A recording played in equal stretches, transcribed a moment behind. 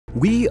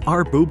We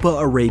are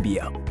Bupa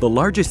Arabia, the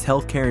largest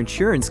healthcare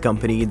insurance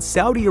company in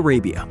Saudi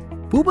Arabia.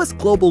 Bupa's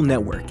global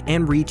network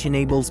and reach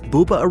enables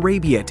Bupa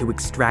Arabia to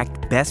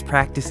extract best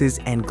practices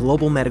and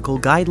global medical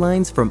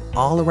guidelines from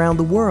all around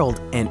the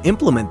world and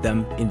implement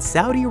them in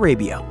Saudi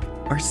Arabia.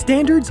 Our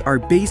standards are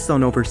based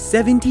on over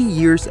 70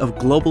 years of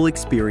global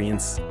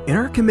experience. In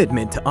our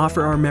commitment to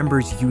offer our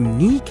members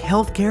unique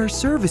healthcare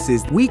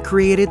services, we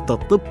created the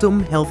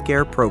Tibtum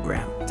Healthcare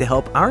Program to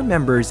help our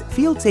members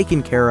feel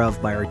taken care of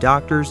by our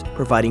doctors,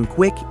 providing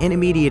quick and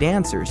immediate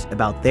answers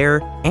about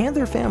their and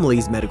their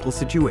family's medical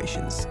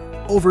situations.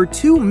 Over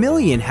 2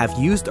 million have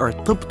used our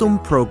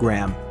Tibtum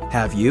program.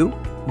 Have you?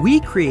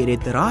 We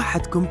created the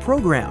Rahatkum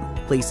program,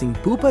 placing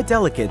Bupa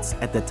delegates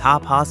at the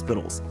top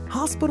hospitals.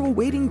 Hospital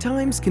waiting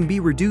times can be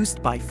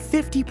reduced by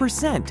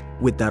 50%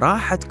 with the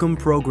Rahatkum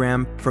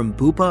program from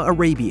Bupa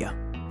Arabia.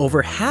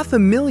 Over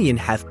 500,000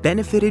 have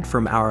benefited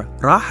from our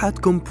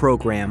Rahatkum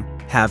program.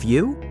 Have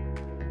you?